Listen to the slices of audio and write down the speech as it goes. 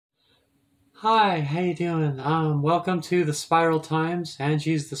Hi, how you doing? Welcome to the Spiral Times.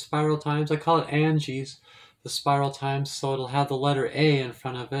 Angie's the Spiral Times. I call it Angie's the Spiral Times, so it'll have the letter A in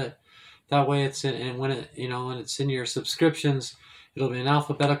front of it. That way, it's in, and when it's in your subscriptions, it'll be in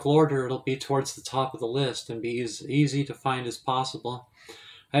alphabetical order. It'll be towards the top of the list and be as easy to find as possible.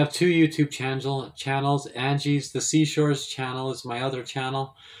 I have two YouTube channels. Angie's the Seashores channel is my other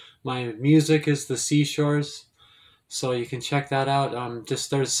channel. My music is the Seashores. So you can check that out.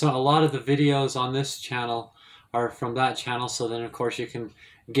 There's a lot of the videos on this channel are from that channel. So then of course you can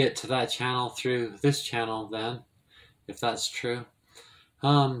get to that channel through this channel then, if that's true.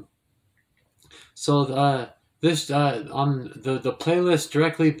 Um, so this on the playlist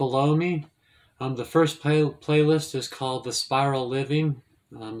directly below me, the first playlist is called The Spiral Living,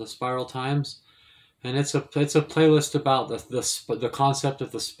 The Spiral Times, and it's a playlist about the concept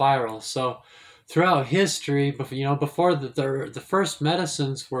of the spiral. So throughout history, before the first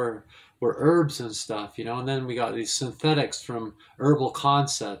medicines were herbs and stuff, and then we got these synthetics from herbal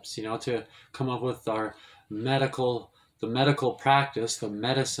concepts, to come up with the medical practice, the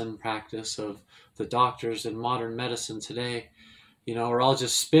medicine practice of the doctors in modern medicine today. Are all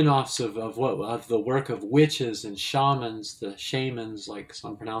just spin-offs of the work of witches and shamans, the shamans, like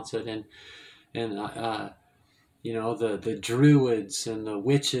some pronounce it, and the druids and the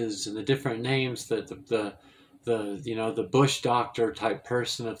witches and the different names that the bush doctor type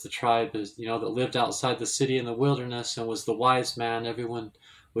person of the tribe is, that lived outside the city in the wilderness and was the wise man everyone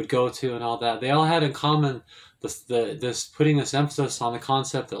would go to and all that. They all had in common this putting this emphasis on the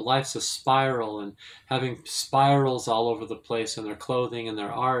concept that life's a spiral, and having spirals all over the place in their clothing and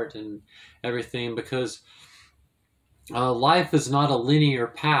their art and everything, because life is not a linear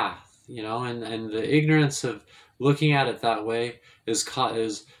path, and the ignorance of looking at it that way is creating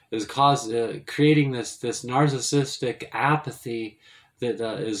this narcissistic apathy that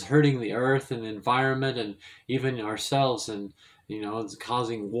is hurting the earth and the environment and even ourselves, and it's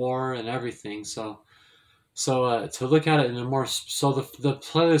causing war and everything. So to look at it in a more, so the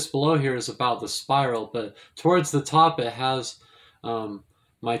playlist below here is about the spiral, but towards the top it has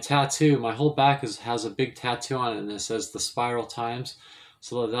my tattoo. My whole back has a big tattoo on it, and it says The Spiral Times.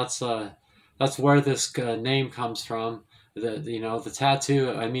 So that's where this name comes from. The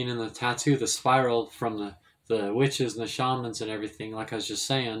tattoo. I mean, in the tattoo, the spiral from the witches and the shamans and everything, like I was just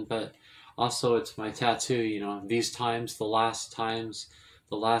saying. But also, it's my tattoo. These times, the last times,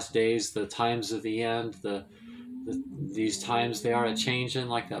 the last days, the times of the end. These times they are a changing,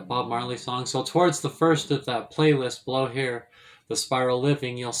 like that Bob Marley song. So towards the first of that playlist below here, The Spiral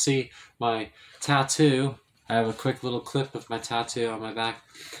Living, you'll see my tattoo. I have a quick little clip of my tattoo on my back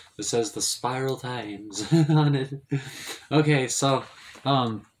that says The Spiral Times on it. Okay, so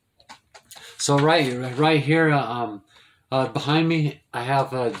right here, behind me, I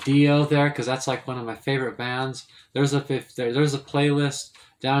have Dio there, because that's like one of my favorite bands. There's a playlist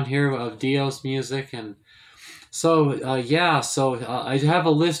down here of Dio's music, and so I have a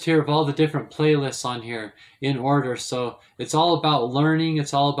list here of all the different playlists on here in order. So it's all about learning.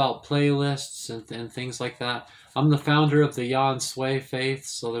 It's all about playlists and things like that. I'm the founder of the Yan Sui faith,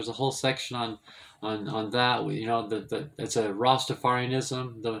 so there's a whole section on that. It's a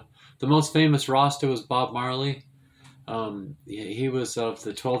Rastafarianism. The most famous Rasta was Bob Marley. He was of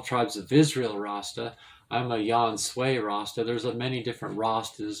the 12 tribes of Israel Rasta. I'm a Yan Sui Rasta. There's many different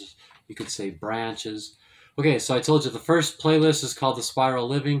Rastas. You could say branches. Okay, so I told you the first playlist is called The Spiral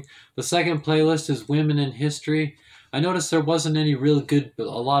Living. The second playlist is Women in History. I noticed there wasn't a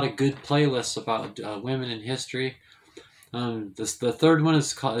lot of good playlists about women in history. The third one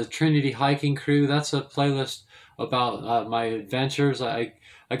is called Trinity Hiking Crew. That's a playlist about my adventures. I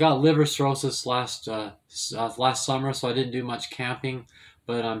got liver cirrhosis last summer, so I didn't do much camping.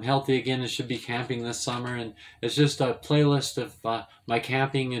 But I'm healthy again and should be camping this summer, and it's just a playlist of my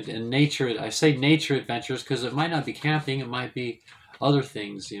camping and nature. I say nature adventures because it might not be camping; it might be other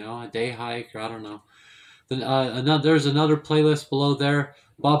things, a day hike, or I don't know. Then there's another playlist below there,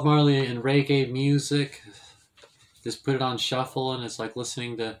 Bob Marley and reggae music. Just put it on shuffle, and it's like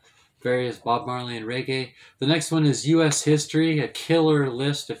listening to various Bob Marley and reggae. The next one is U.S. history, a killer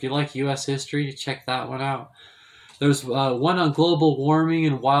list. If you like U.S. history, check that one out. There's one on global warming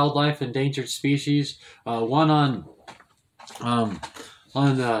and wildlife, endangered species. One on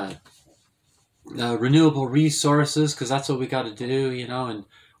renewable resources, because that's what we got to do, and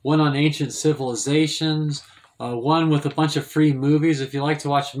one on ancient civilizations. One with a bunch of free movies. If you like to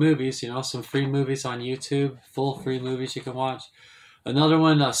watch movies, some free movies on YouTube, full free movies you can watch. Another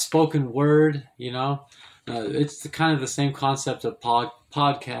one, spoken word, it's kind of the same concept of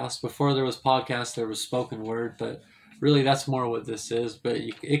podcast. Before there was podcast, there was spoken word, but really that's more what this is, but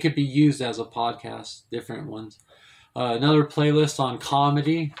it could be used as a podcast, different ones. Another playlist on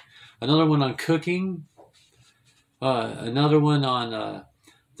comedy, another one on cooking, another one on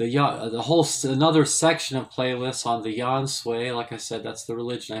another section of playlists on the Yan Sui. Like I said, that's the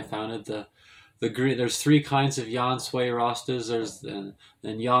religion I founded. There's three kinds of Yan Sui Rastas. There's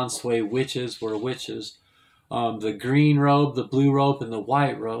and Yan Sui witches were witches. The green robe, the blue robe, and the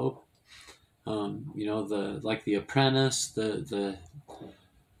white robe. The apprentice, the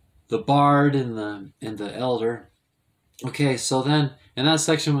bard, and the elder. Okay, so then in that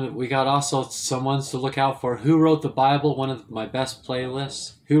section we got also some ones to look out for. Who wrote the Bible? One of my best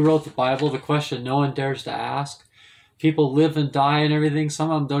playlists. Who wrote the Bible? The question no one dares to ask. People live and die and everything.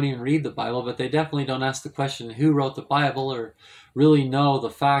 Some of them don't even read the Bible, but they definitely don't ask the question who wrote the Bible, or really know the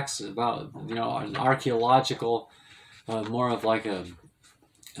facts about, an archaeological, more of like an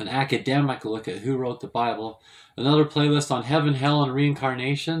academic look at who wrote the Bible. Another playlist on heaven, hell, and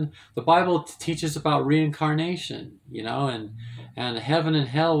reincarnation. The Bible teaches about reincarnation, and heaven and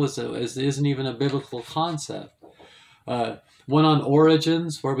hell isn't even a biblical concept. One on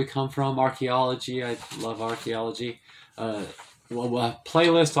origins, where we come from, archaeology. I love archaeology. A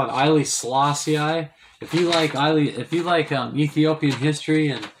playlist on Haile Selassie. If you like Ethiopian history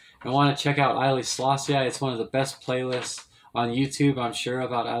and want to check out Haile Selassie, it's one of the best playlists on YouTube, I'm sure,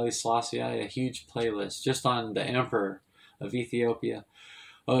 about Haile Selassie. A huge playlist just on the Emperor of Ethiopia.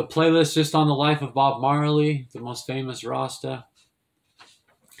 A playlist just on the life of Bob Marley, the most famous Rasta.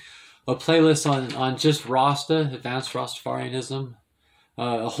 A playlist on just Rasta, advanced Rastafarianism.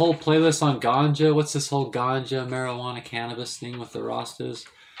 A whole playlist on ganja. What's this whole ganja, marijuana, cannabis thing with the Rastas?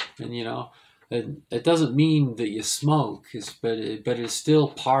 And it doesn't mean that you smoke, but it's still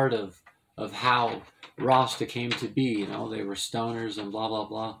part of how Rasta came to be. They were stoners and blah blah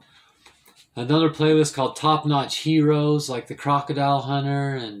blah. Another playlist called Top Notch Heroes, like the Crocodile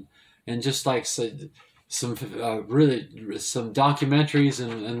Hunter, and just like some documentaries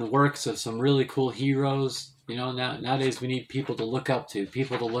and the works of some really cool heroes. Nowadays we need people to look up to. That's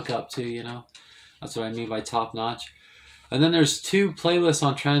what I mean by top notch. And then there's two playlists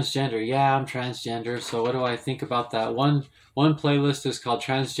on transgender. Yeah, I'm transgender, so what do I think about that? One playlist is called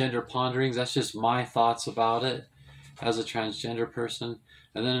Transgender Ponderings. That's just my thoughts about it as a transgender person.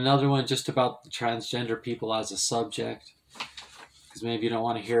 And then another one just about the transgender people as a subject. Because maybe you don't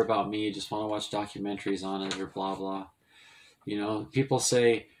want to hear about me, you just want to watch documentaries on it or blah blah. People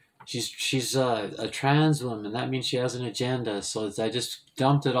say she's a trans woman. That means she has an agenda. So I just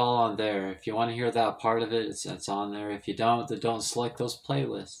dumped it all on there. If you want to hear that part of it, it's on there. If you don't, then don't select those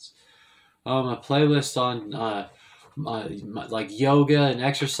playlists. A playlist on like yoga and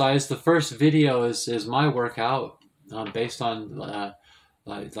exercise. The first video is my workout based on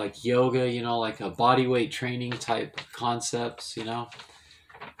like yoga, like a body weight training type concepts,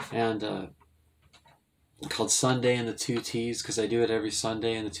 and called Sunday and the 2 T's, because I do it every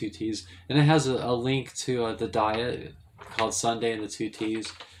Sunday in the 2 T's, and it has a link to the diet called Sunday and the 2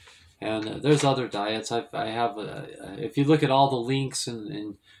 T's, and there's other diets. I have if you look at all the links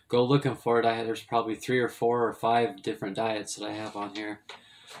and go looking for it, there's probably 3 or 4 or 5 different diets that I have on here.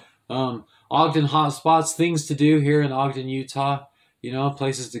 Ogden hotspots, things to do here in Ogden, Utah.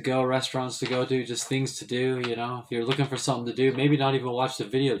 Places to go, restaurants to go to, just things to do, If you're looking for something to do, maybe not even watch the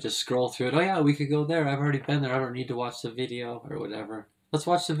video, just scroll through it. Oh yeah, we could go there. I've already been there. I don't need to watch the video or whatever. Let's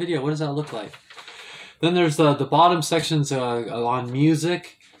watch the video. What does that look like? Then there's the bottom sections on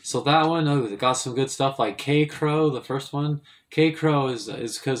music. So that one, they got some good stuff like K Crow, the first one. K Crow is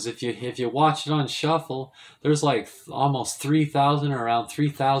because if you watch it on shuffle, there's like almost 3,000 or around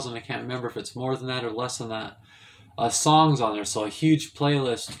 3,000. I can't remember if it's more than that or less than that. Songs on there, so a huge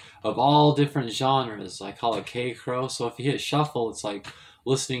playlist of all different genres. I call it K Crow. So if you hit shuffle, it's like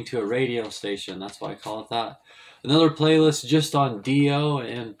listening to a radio station. That's why I call it that. Another playlist just on Dio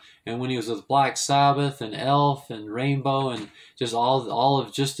and when he was with Black Sabbath and Elf and Rainbow and just all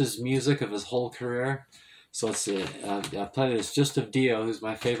of just his music of his whole career. So it's a playlist just of Dio, who's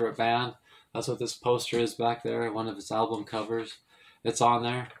my favorite band. That's what this poster is back there, one of his album covers. It's on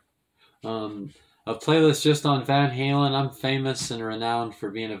there. A playlist just on Van Halen. I'm famous and renowned for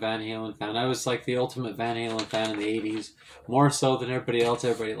being a Van Halen fan. I was like the ultimate Van Halen fan in the 80s. More so than everybody else.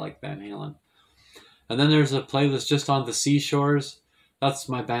 Everybody liked Van Halen. And then there's a playlist just on The Seashores. That's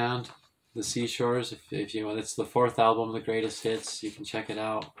my band, The Seashores. If you want, it's the 4th album, The Greatest Hits. You can check it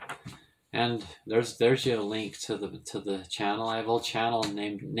out. And there's you a link to the channel. I have a whole channel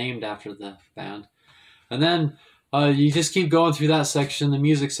named after the band. And then you just keep going through that section, the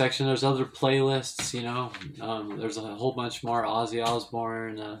music section. There's other playlists, there's a whole bunch more. Ozzy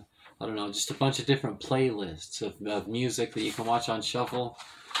Osbourne, I don't know, just a bunch of different playlists of music that you can watch on shuffle.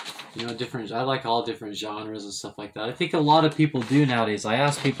 You know, different. I like all different genres and stuff like that. I think a lot of people do nowadays. I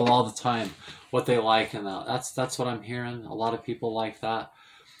ask people all the time what they like, and that's what I'm hearing. A lot of people like that.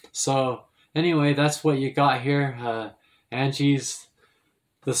 So anyway, that's what you got here. Angie's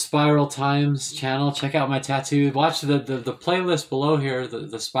The Spiral Times channel. Check out my tattoo. Watch the playlist below here.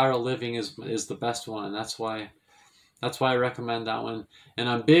 The Spiral Living is the best one, and that's why I recommend that one. And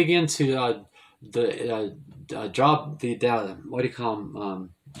I'm big into drop the what do you call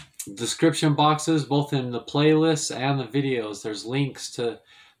them? Description boxes, both in the playlists and the videos. There's links to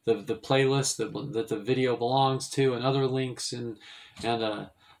the playlist that the video belongs to, and other links and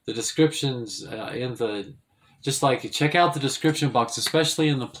the descriptions in the, just like, check out the description box, especially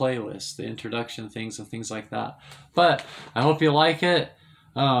in the playlist, the introduction things and things like that. But I hope you like it.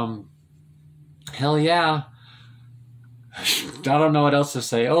 Hell yeah. I don't know what else to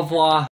say. Au revoir.